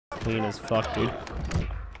clean as fuck, dude.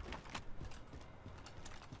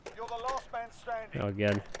 You're the last man standing. Oh,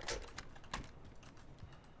 again.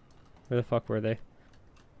 Where the fuck were they?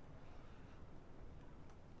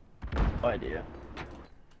 No idea.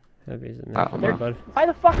 Heavy's in I there, don't know. bud. Why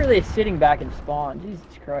the fuck are they sitting back in spawn? Jesus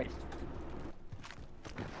Christ.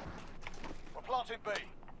 We're planting B.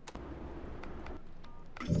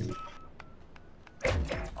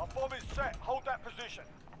 Our bomb is set. Hold that position.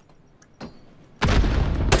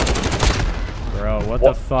 Bro, what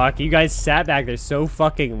the fuck? You guys sat back there so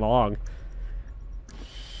fucking long.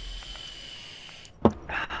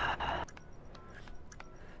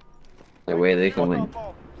 The way they can win.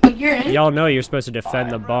 You're in. Y'all know you're supposed to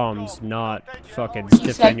defend the bombs, not fucking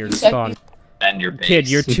defend your spawn. And your base. Kid,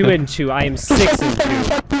 you're 2 and 2. I am 6 and 2.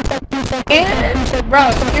 And, bro,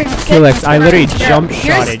 you're Felix, I literally jump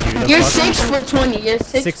shotted you. The You're fuck? 6 for 20. You're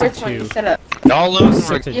 6 6 for and 20. 2. Shut up. Y'all lose.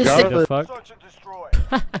 6 and 2. You're The fuck? Search and destroy.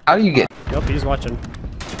 How do you get? Nope, he's watching. God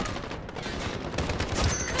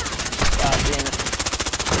damn it.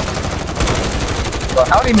 Bro,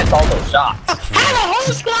 how did he miss all those shots?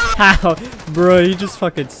 How? Bro, you just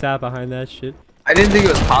fucking sat behind that shit. I didn't think it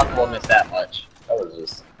was possible to miss that much. That was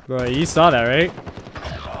just. Bro, you saw that, right?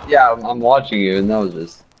 Yeah, I'm watching you, and that was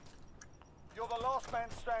just. You're the last man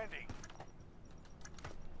standing.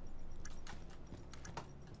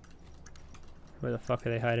 Where the fuck are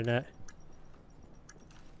they hiding at?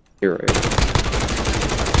 You're right.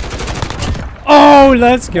 Oh,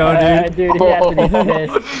 let's go, dude. Dude, he had to be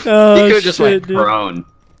pissed. Oh, He could've just shit, went dude. prone.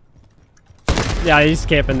 Yeah, he's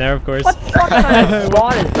camping there, of course. What the fuck kind of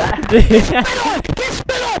spawn is that?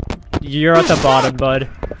 You're at the bottom, bud.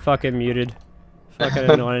 Fucking muted. Fucking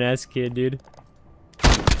annoying ass kid, dude.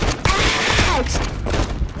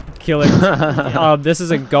 Kill it. This is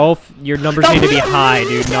a golf. Your numbers need to be high,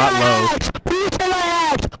 dude, not low.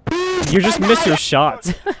 You just missed your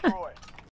shots. Destroy.